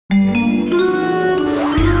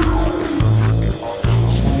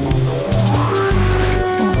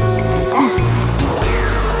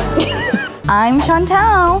I'm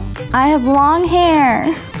Chantal. I have long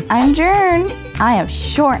hair. I'm Jern. I have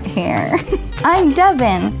short hair. I'm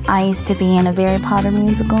Devin. I used to be in a Harry Potter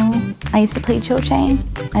musical. I used to play Cho-Chang.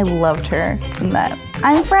 I loved her in that.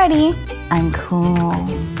 I'm Freddie. I'm cool.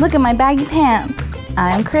 Look at my baggy pants.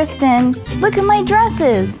 I'm Kristen. Look at my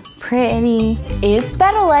dresses. Pretty. It's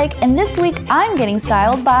Ladylike, and this week I'm getting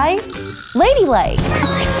styled by Ladylike.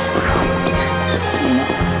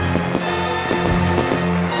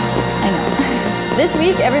 This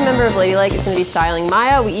week, every member of Ladylike is going to be styling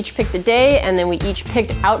Maya. We each picked a day, and then we each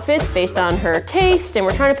picked outfits based on her taste, and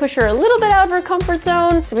we're trying to push her a little bit out of her comfort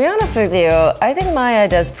zone. To be honest with you, I think Maya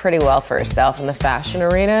does pretty well for herself in the fashion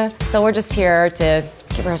arena, so we're just here to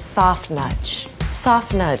give her a soft nudge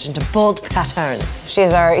into bold patterns.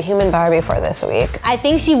 She's our human Barbie for this week. I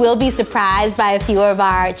think she will be surprised by a few of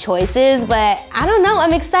our choices, but I don't know,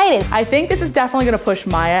 I'm excited. I think this is definitely gonna push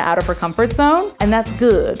Maya out of her comfort zone, and that's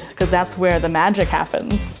good, because that's where the magic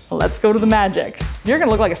happens. Let's go to the magic. You're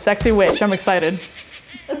gonna look like a sexy witch, I'm excited.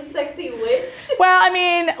 A sexy witch? Well, I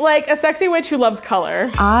mean, like a sexy witch who loves color.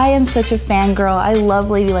 I am such a fangirl. I love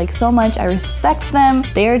Ladylike so much. I respect them.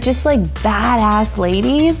 They're just like badass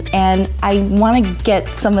ladies, and I want to get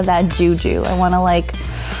some of that juju.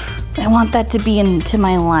 I want that to be into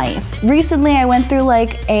my life. Recently, I went through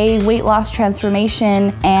like a weight loss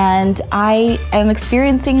transformation, and I am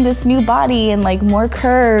experiencing this new body and like more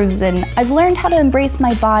curves, and I've learned how to embrace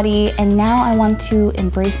my body, and now I want to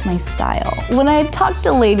embrace my style. When I talked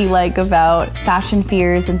to Ladylike about fashion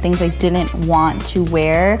fears and things I didn't want to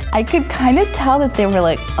wear, I could kind of tell that they were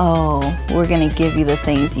like, oh, we're gonna give you the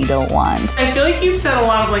things you don't want. I feel like you've said a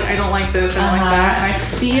lot of like, I don't like this, I don't like that, and I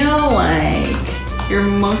feel like you're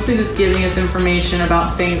mostly just giving us information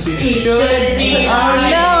about things we should be. Oh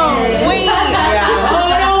no, wait.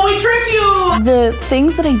 Oh no, we tricked you. The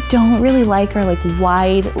things that I don't really like are like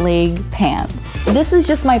wide leg pants. This is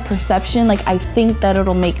just my perception. Like, I think that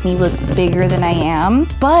it'll make me look bigger than I am.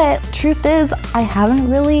 But truth is, I haven't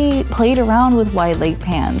really played around with wide leg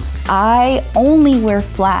pants. I only wear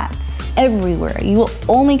flats everywhere. You will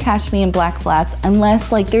only catch me in black flats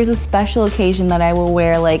unless like there's a special occasion that I will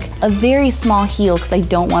wear like a very small heel because I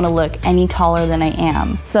don't want to look any taller than I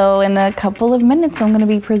am. So in a couple of minutes, I'm going to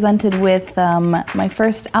be presented with my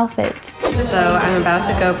first outfit. So I'm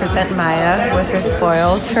about to go present Maya with her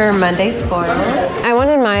spoils, her Monday spoils. I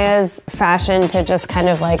wanted Maya's fashion to just kind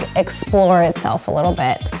of like explore itself a little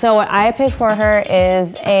bit. So what I picked for her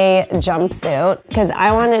is a jumpsuit because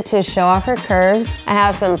I wanted to show off her curves. I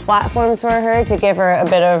have some platforms for her to give her a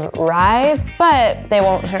bit of rise, but they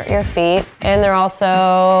won't hurt your feet. And they're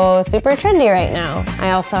also super trendy right now.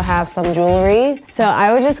 I also have some jewelry. So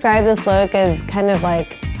I would describe this look as kind of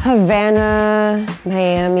like Havana,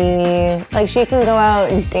 Miami. Like she can go out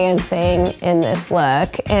dancing in this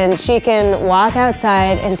look, and she can walk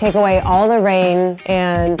outside and take away all the rain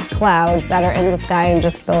and clouds that are in the sky and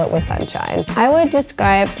just fill it with sunshine. I would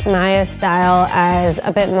describe Maya's style as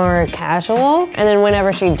a bit more casual, and then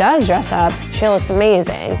whenever she does dress up, she looks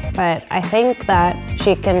amazing. But I think that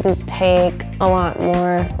she can take a lot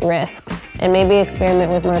more risks and maybe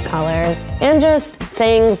experiment with more colors and just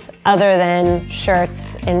things other than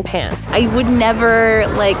shirts and pants. I would never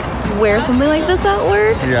like wear something like this at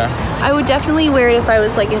work. Yeah. I would definitely wear it if I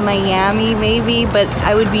was like in Miami maybe, but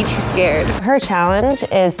I would be too scared. Her challenge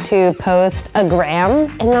is to post a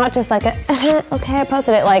gram and not just like a, okay, I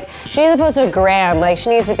posted it. Like she needs to post a gram. Like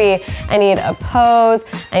she needs to be, I need a pose,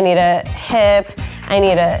 I need a hip, I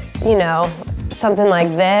need a, you know, something like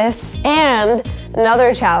this. And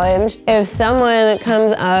another challenge, if someone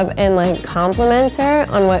comes up and like compliments her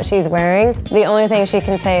on what she's wearing, the only thing she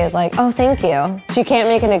can say is like, oh, thank you. She can't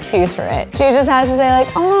make an excuse for it. She just has to say like,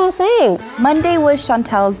 oh, thanks. Monday was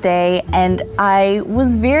Chantal's day, and I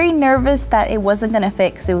was very nervous that it wasn't gonna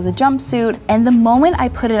fit because it was a jumpsuit. And the moment I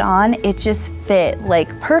put it on, it just fit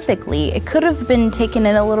like perfectly. It could have been taken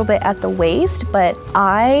in a little bit at the waist, but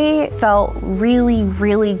I felt really,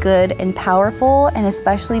 really good and powerful, and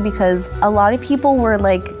especially because a lot of people were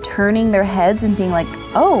like turning their heads and being like,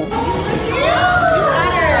 oh.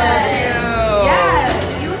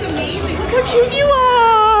 Yes. You look amazing. Look how cute you are.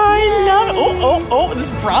 I love it. Oh, this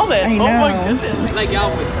bralette. I know. Oh my goodness. I like your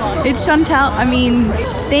outfit. It's Chantal. I mean,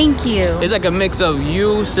 thank you. It's like a mix of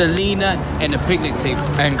you, Selena, and a picnic table.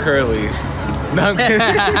 And curly. No, I'm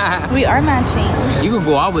kidding. We are matching. You could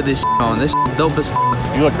go out with this on. This dope as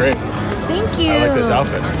f. You look great. Thank you. I like this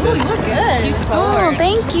outfit. Oh, you look good. Oh,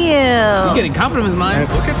 thank you. You're getting compliments, man.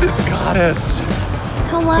 Look at this goddess.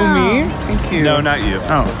 Hello. Who, me? Thank you. No, not you.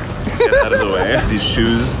 Oh. get out of the way. These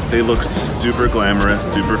shoes, they look super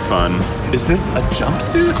glamorous, super fun. Is this a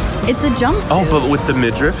jumpsuit? It's a jumpsuit. Oh, but with the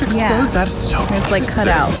midriff exposed? Yeah. That's so It's like cut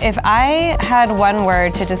out. If I had one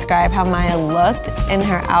word to describe how Maya looked in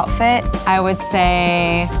her outfit, I would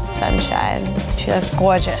say sunshine. She looked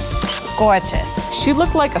gorgeous. Gorgeous. She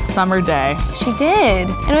looked like a summer day. She did.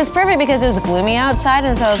 And it was perfect because it was gloomy outside,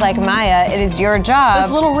 and so I was like, Maya, it is your job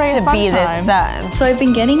This little ray of to be this sunshine. sun. So I've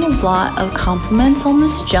been getting a lot of compliments on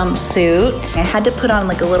this jumpsuit. I had to put on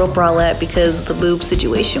like a little bralette because the boob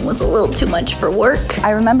situation was a little too much for work.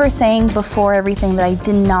 I remember saying before everything that I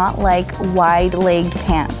did not like wide-legged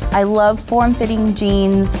pants. I love form-fitting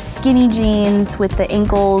jeans, skinny jeans with the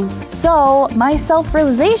ankles. So my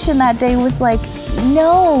self-realization that day was like,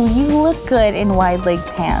 no, you look good in wide-leg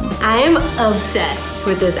pants. I am obsessed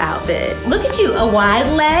with this outfit. Look at you, a wide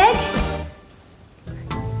leg?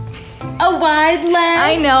 A wide leg?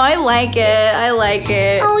 I know, I like it. I like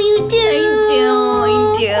it. Oh, you do?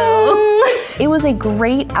 I do. It was a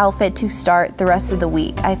great outfit to start the rest of the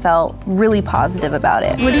week. I felt really positive about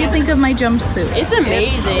it. What do you think of my jumpsuit? It's amazing.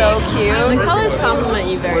 It's so cute. The colors complement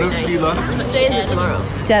you very nicely. What day is it tomorrow?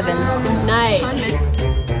 Devon's. Nice.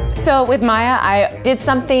 So with Maya, I did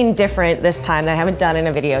something different this time that I haven't done in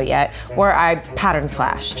a video yet, where I pattern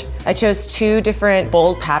flashed. I chose 2 different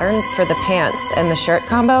bold patterns for the pants and the shirt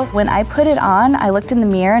combo. When I put it on, I looked in the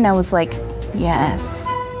mirror and I was like, yes,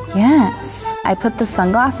 yes. I put the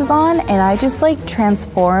sunglasses on and I just like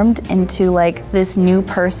transformed into like this new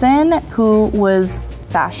person who was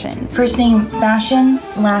fashion. First name fashion,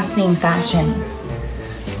 last name fashion.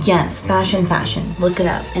 Yes, fashion, fashion. Look it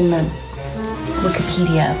up in the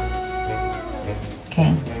Wikipedia.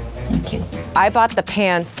 Okay, thank you. I bought the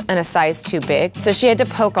pants in a size too big, so she had to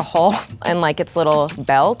poke a hole in like its little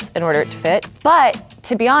belt in order to fit. But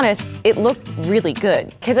to be honest, it looked really good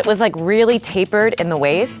because it was like really tapered in the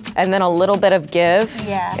waist and then a little bit of give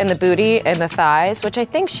in the booty and the thighs, which I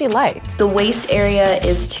think she liked. The waist area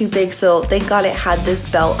is too big, so thank God it had this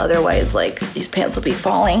belt, otherwise like these pants will be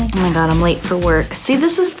falling. Oh my God, I'm late for work. See,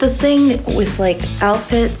 this is the thing with like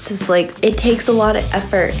outfits, is like it takes a lot of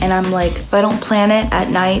effort, and I'm like, if I don't plan it at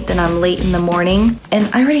night, then I'm late in the morning. And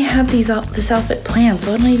I already have this outfit planned,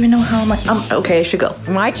 so I don't even know how I'm like, okay, I should go.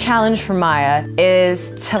 My challenge for Maya is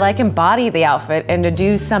to like embody the outfit and to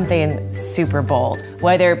do something super bold,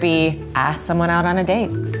 whether it be ask someone out on a date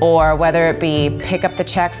or whether it be pick up the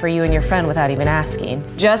check for you and your friend without even asking.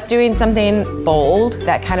 Just doing something bold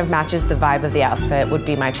that kind of matches the vibe of the outfit would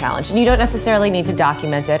be my challenge. And you don't necessarily need to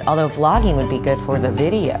document it, although vlogging would be good for the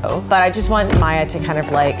video. But I just want Maya to kind of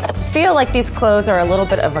like feel like these clothes are a little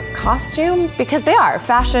bit of a costume, because they are.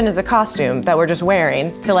 Fashion is a costume that we're just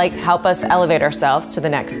wearing to like help us elevate ourselves to the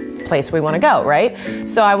next place we want to go, right?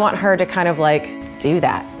 So I want her to kind of like do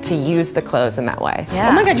that, to use the clothes in that way.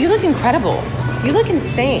 Yeah. Oh my God, you look incredible. You look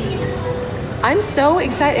insane. I'm so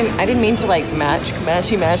excited. I didn't mean to like match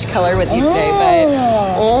color with you today,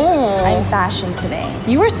 but I'm fashion today.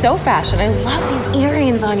 You are so fashion. I love these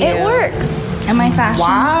earrings on you. It works. Am I fashion?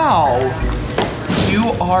 Wow.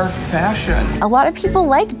 You are fashion. A lot of people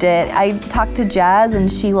liked it. I talked to Jazz and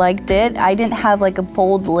she liked it. I didn't have like a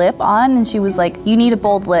bold lip on, and she was like, you need a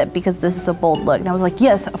bold lip because this is a bold look. And I was like,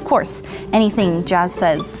 yes, of course. Anything Jazz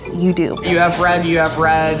says, you do. You have red, you have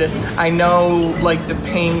red. I know like the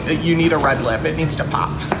pink, you need a red lip. It needs to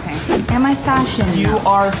pop. Okay. Am I fashion? You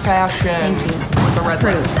are fashion. Thank you. With a red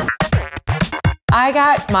lip. I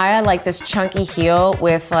got Maya like this chunky heel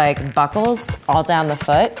with like buckles all down the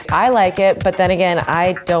foot. I like it, but then again,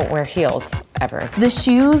 I don't wear heels ever. The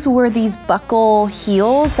shoes were these buckle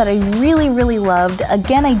heels that I really, really loved.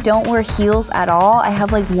 Again, I don't wear heels at all. I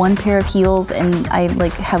have like one pair of heels and I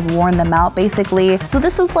like have worn them out basically. So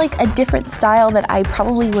this was like a different style that I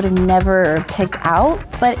probably would have never picked out,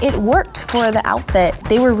 but it worked for the outfit.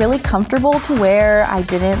 They were really comfortable to wear. I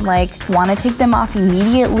didn't like want to take them off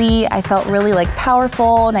immediately. I felt really like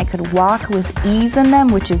powerful and I could walk with ease in them,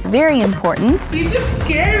 which is very important. You just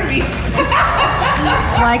scared me.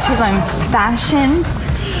 Why? Because I'm fashion.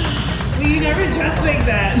 You never dress like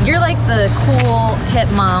that. You're like the cool hip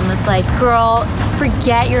mom that's like, girl,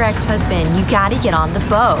 forget your ex-husband. You gotta get on the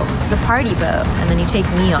boat, the party boat, and then you take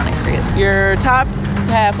me on a cruise. Your top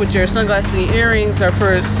half with your sunglasses and earrings are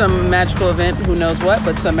for some magical event, who knows what,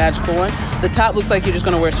 but some magical one. The top looks like you're just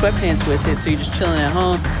gonna wear sweatpants with it, so you're just chilling at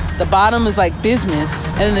home. The bottom is like business,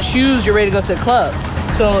 and then the shoes, you're ready to go to the club.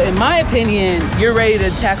 So in my opinion, you're ready to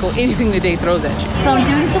tackle anything the day throws at you. So I'm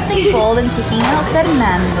doing something bold and taking out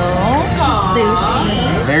Fernando to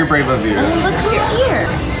sushi. Very brave of you. Oh, look who's here.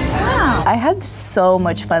 Wow. I had so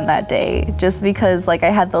much fun that day just because like I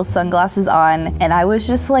had those sunglasses on and I was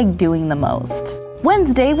just like doing the most.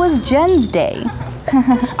 Wednesday was Jen's day.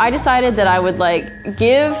 I decided that I would like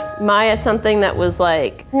give Maya something that was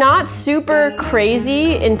like not super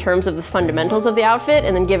crazy in terms of the fundamentals of the outfit,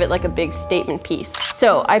 and then give it like a big statement piece.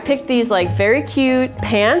 So I picked these like very cute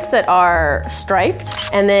pants that are striped,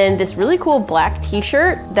 and then this really cool black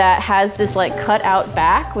t-shirt that has this like cut out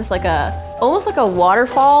back with like almost like a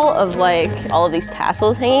waterfall of like all of these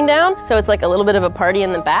tassels hanging down. So it's like a little bit of a party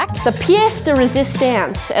in the back. The pièce de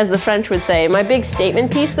résistance, as the French would say. My big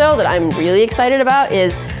statement piece though that I'm really excited about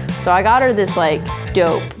is, so I got her this like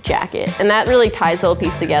dope jacket, and that really ties the whole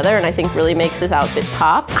piece together and I think really makes this outfit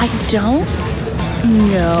pop. I don't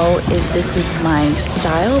know if this is my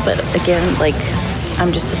style, but again, like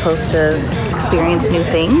I'm just supposed to experience new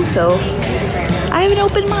things, so I have an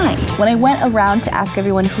open mind. When I went around to ask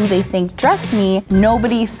everyone who they think dressed me,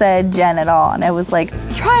 nobody said Jen at all. And I was like,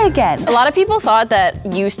 try again. A lot of people thought that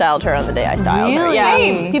you styled her on the day I styled her. Really? Yeah.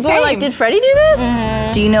 Same. People were like, did Freddie do this?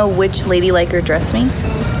 Mm-hmm. Do you know which Ladyliker dressed me?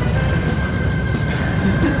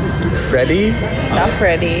 Freddie? Not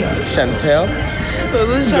Freddie. Chantel? It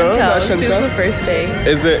was Chantel. No, not She was Chantel. the first day.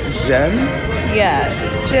 Is it Jen? Yeah,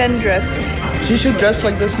 Jen dressed me. She should dress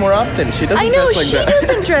like this more often. She doesn't I know, dress like she that.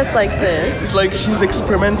 doesn't dress like this. It's like she's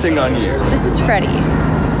experimenting on you. This is Freddie.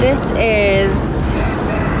 This is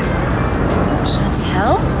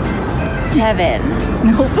Chantel? Devin.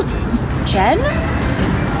 Nope. Jen?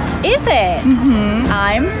 Is it? Mm-hmm.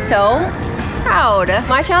 I'm so proud.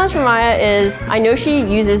 My challenge for Maya is, I know she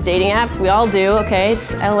uses dating apps, we all do, okay?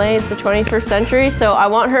 It's LA, it's the 21st century, so I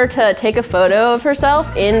want her to take a photo of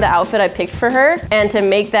herself in the outfit I picked for her and to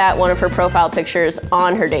make that one of her profile pictures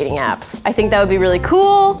on her dating apps. I think that would be really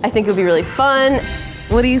cool. I think it would be really fun.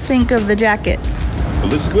 What do you think of the jacket? It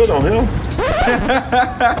looks good on him.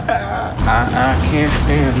 I can't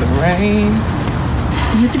stand the rain.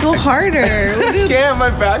 You have to go harder. I can't, my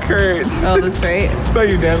back hurts. Oh, that's right. I saw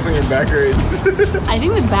you dancing, your back hurts. I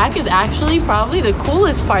think the back is actually probably the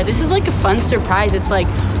coolest part. This is like a fun surprise. It's like,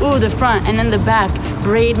 ooh, the front, and then the back.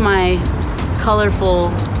 Braid my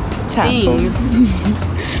colorful Tassels.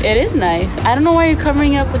 things. It is nice. I don't know why you're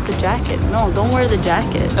covering it up with the jacket. No, don't wear the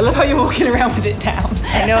jacket. I love how you're walking around with it down.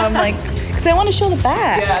 I know, I'm like, because I want to show the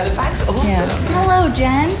back. Yeah, the back's awesome. Yeah. Hello,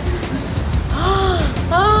 Jen.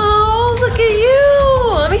 Oh, look at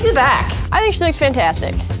you. Let me see the back. I think she looks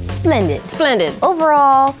fantastic. Splendid. Splendid.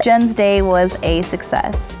 Overall, Jen's day was a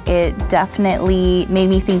success. It definitely made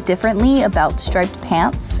me think differently about striped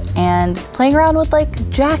pants and playing around with like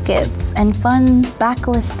jackets and fun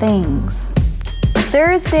backless things.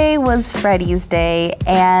 Thursday was Freddie's day,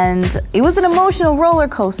 and it was an emotional roller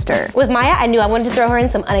coaster. With Maya, I knew I wanted to throw her in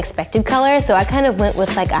some unexpected colors, so I kind of went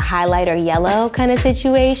with like a highlighter yellow kind of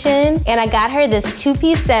situation. And I got her this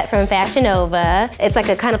two-piece set from Fashion Nova. It's like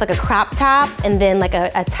a kind of like a crop top and then like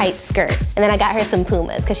a tight skirt. And then I got her some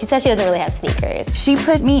pumas, because she says she doesn't really have sneakers. She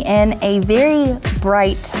put me in a very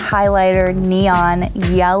bright highlighter neon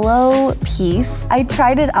yellow piece. I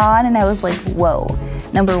tried it on and I was like, whoa.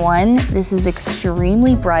 Number one, this is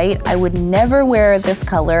extremely bright. I would never wear this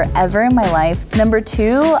color ever in my life. Number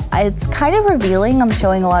two, it's kind of revealing. I'm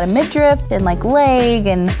showing a lot of midriff and like leg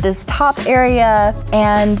and this top area,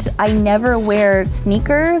 and I never wear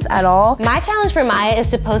sneakers at all. My challenge for Maya is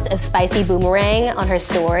to post a spicy boomerang on her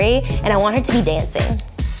story, and I want her to be dancing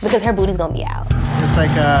because her booty's gonna be out. It's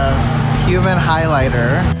like a human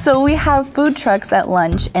highlighter. So we have food trucks at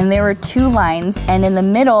lunch, and there were two lines, and in the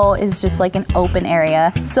middle is just like an open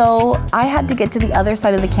area. So I had to get to the other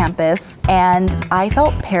side of the campus, and I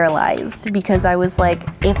felt paralyzed because I was like,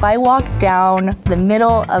 if I walk down the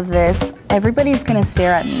middle of this, everybody's gonna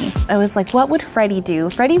stare at me. I was like, what would Freddie do?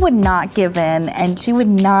 Freddie would not give in, and she would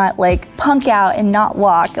not like punk out and not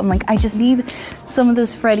walk. I'm like, I just need some of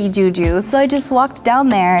this Freddie juju. So I just walked down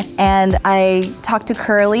there and I talked to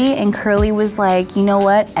Curly, and Curly was like, you know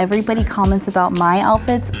what? Everybody comments about my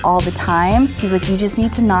outfits all the time. He's like, you just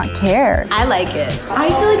need to not care. I like it. I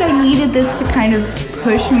feel like I needed this to kind of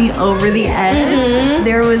push me over the edge.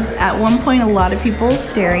 There was at one point a lot of people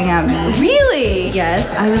staring at me. Really?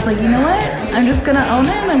 Yes. I was like, you know what? I'm just gonna own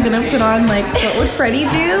it, and I'm gonna put on like, what would Freddie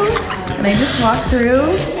do? And I just walked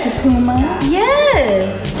through the Puma.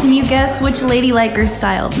 Yes. Can you guess which Ladyliker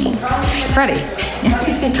styled me? Freddie.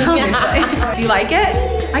 Do you like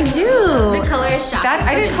it? I do. The color is shocking.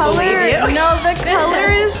 I didn't believe you. No, the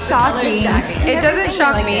color is shocking. It doesn't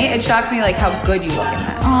shock me. It shocks me like how good you look in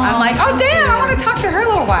that. I'm like, oh damn, I want to talk to her a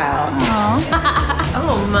little while.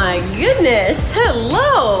 Oh my goodness.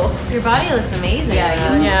 Hello. Your body looks amazing.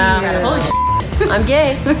 Yeah. Holy shit. I'm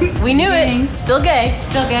gay. We knew it. Still gay.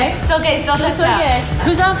 Still gay? Still gay, still Still gay.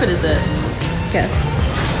 Whose outfit is this? Guess.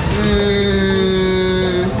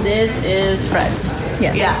 This is Fred's.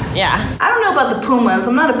 Yes. Yeah. I don't know about the pumas.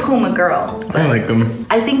 I'm not a puma girl. I like them.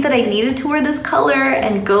 I think that I needed to wear this color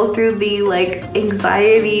and go through the like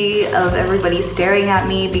anxiety of everybody staring at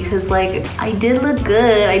me because like I did look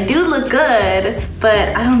good. I do look good, but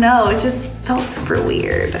I don't know, it just felt super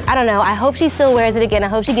weird. I don't know, I hope she still wears it again. I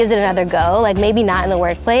hope she gives it another go. Like maybe not in the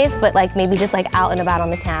workplace, but like maybe just like out and about on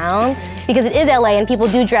the town. Because it is LA and people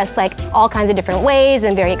do dress like all kinds of different ways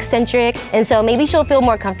and very eccentric. And so maybe she'll feel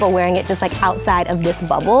more comfortable wearing it just like outside of this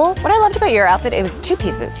bubble. What I loved about your outfit, it was 2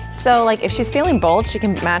 pieces. So like if she's feeling bold, she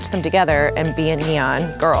can match them together and be a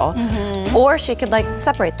neon girl. Or she could like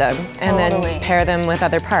separate them and then pair them with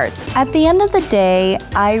other parts. At the end of the day,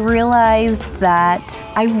 I realized that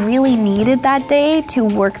I really needed that day to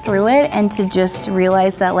work through it and to just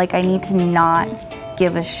realize that like I need to not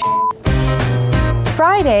give a shit.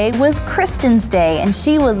 Friday was Kristen's day and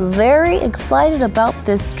she was very excited about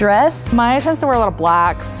this dress. Maya tends to wear a lot of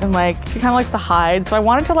blacks and like she kind of likes to hide, so I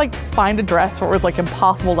wanted to like find a dress where it was like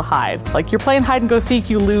impossible to hide. Like you're playing hide and go seek,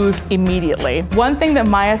 you lose immediately. One thing that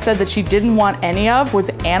Maya said that she didn't want any of was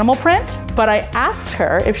animal print, but I asked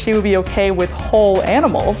her if she would be okay with whole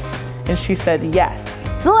animals and she said yes.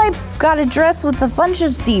 So I got a dress with a bunch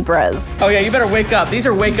of zebras. Oh yeah, you better wake up. These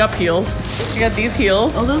are wake up heels. You got these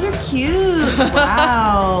heels. Oh, those are cute.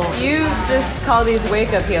 Wow. You just call these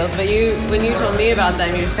wake up heels, but when you told me about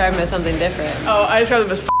them, you described them as something different. Oh, I described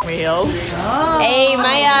them as me heels. Oh. Hey,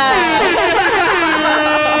 Maya!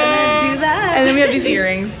 Do that. And then we have these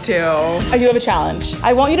earrings too. I do have a challenge.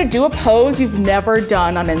 I want you to do a pose you've never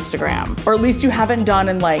done on Instagram, or at least you haven't done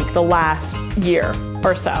in like the last year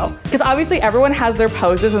or so. Because obviously everyone has their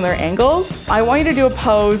poses and their angles. I want you to do a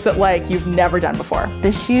pose that like you've never done before.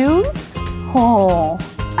 The shoes? Oh,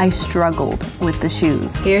 I struggled with the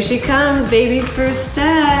shoes. Here she comes, baby's first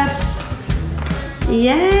steps.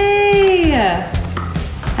 Yay!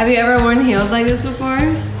 Have you ever worn heels like this before?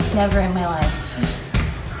 Never in my life.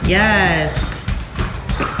 Yes.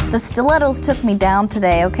 The stilettos took me down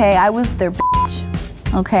today, okay? I was their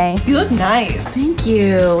bitch, okay? You look nice. Thank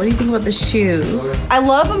you. What do you think about the shoes? I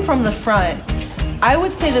love them from the front. I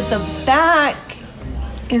would say that the back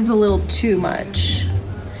is a little too much.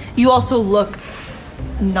 You also look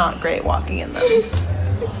not great walking in them.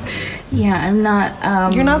 Yeah, I'm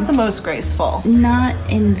not, You're not the most graceful. not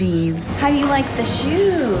in these. How do you like the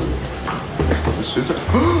shoes? The shoes are.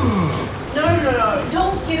 No.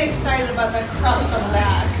 Don't get excited about that crust on the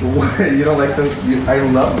back. What? You don't like them? I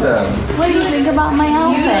love them. What do you think about my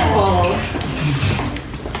outfit?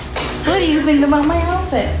 What do you think about my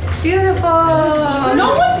outfit? Beautiful.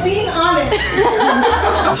 No one's being honest.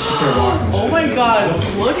 Oh my god,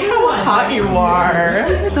 look how hot you are.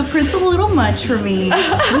 The print's a little much for me.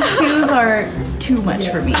 The shoes are too much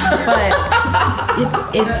for me, but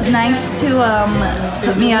it's nice to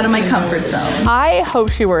put me out of my comfort zone. I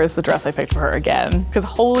hope she wears the dress I picked for her again, because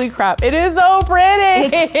holy crap, it is so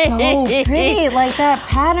pretty. It's so pretty, like that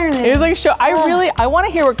pattern is. It was like, I want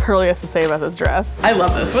to hear what Curly has to say about this dress. I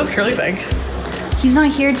love this. What does Curly think? He's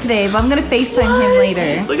not here today, but I'm gonna FaceTime him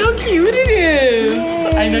later. Look how cute it is.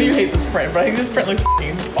 Yay. I know you hate this print, but I think this print looks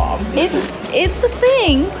bomb. It's a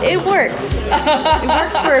thing. It works. It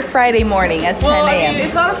works for a Friday morning at 10 a.m. I mean,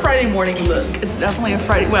 it's not a Friday morning look. It's definitely a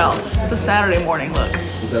Friday, well, it's a Saturday morning look.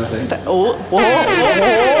 Is that a thing?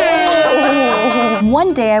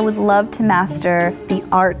 One day I would love to master the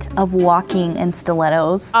art of walking in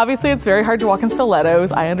stilettos. Obviously, it's very hard to walk in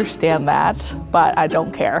stilettos. I understand that, but I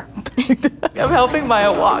don't care. I'm helping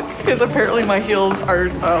Maya walk because apparently my heels are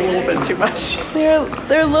a little bit too much.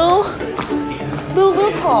 They're a little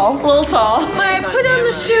tall. A little tall. Maya, put on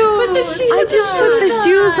the shoes. Put the shoes I just took the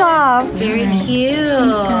shoes off. Very cute.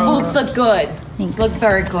 Boobs look good. Look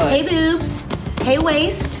very good. Hey boobs. Hey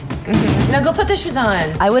waist. Now go put the shoes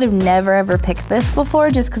on. I would have never ever picked this before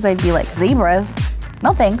just because I'd be like, zebras?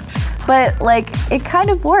 No thanks. But like, it kind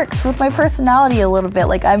of works with my personality a little bit.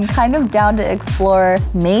 Like, I'm kind of down to explore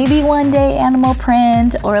maybe one day animal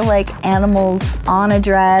print or like animals on a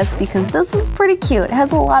dress because this is pretty cute. It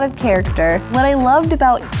has a lot of character. What I loved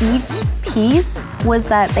about each piece was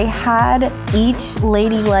that they had each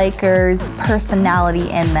Ladyliker's personality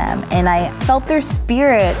in them, and I felt their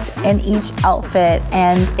spirit in each outfit,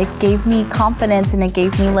 and it gave me confidence and it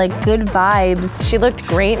gave me like good vibes. She looked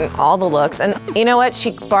great in all the looks, and you know what?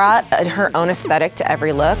 She brought her own aesthetic to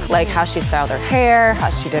every look, like how she styled her hair, how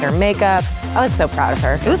she did her makeup. I was so proud of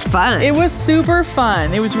her. It was fun. It was super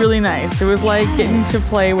fun. It was really nice. It was like getting to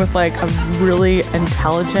play with like a really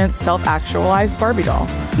intelligent, self-actualized Barbie doll.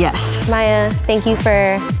 Yes. Maya, thank you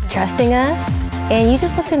for trusting us and you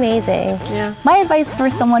just looked amazing. Yeah. My advice for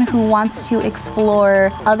someone who wants to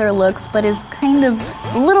explore other looks but is kind of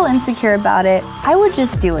a little insecure about it, I would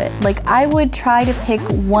just do it. Like, I would try to pick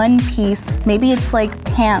one piece. Maybe it's like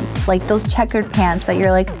pants, like those checkered pants that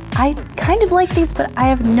you're like, I kind of like these, but I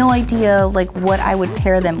have no idea like what I would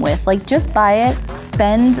pair them with. Like, just buy it,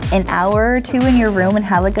 spend an hour or two in your room and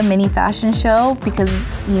have like a mini fashion show, because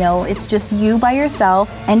you know, it's just you by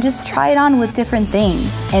yourself, and just try it on with different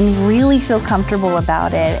things and really feel comfortable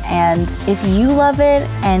about it. And if you love it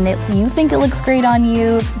and you think it looks great on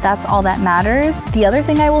you, that's all that matters. The other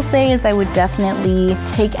thing I will say is I would definitely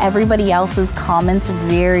take everybody else's comments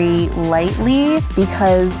very lightly,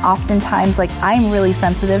 because oftentimes, like, I'm really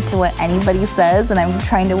sensitive to what anybody says and I'm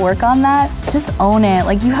trying to work on that. Just own it.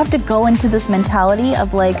 Like, you have to go into this mentality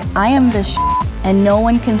of like, I am the shit and no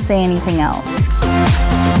one can say anything else.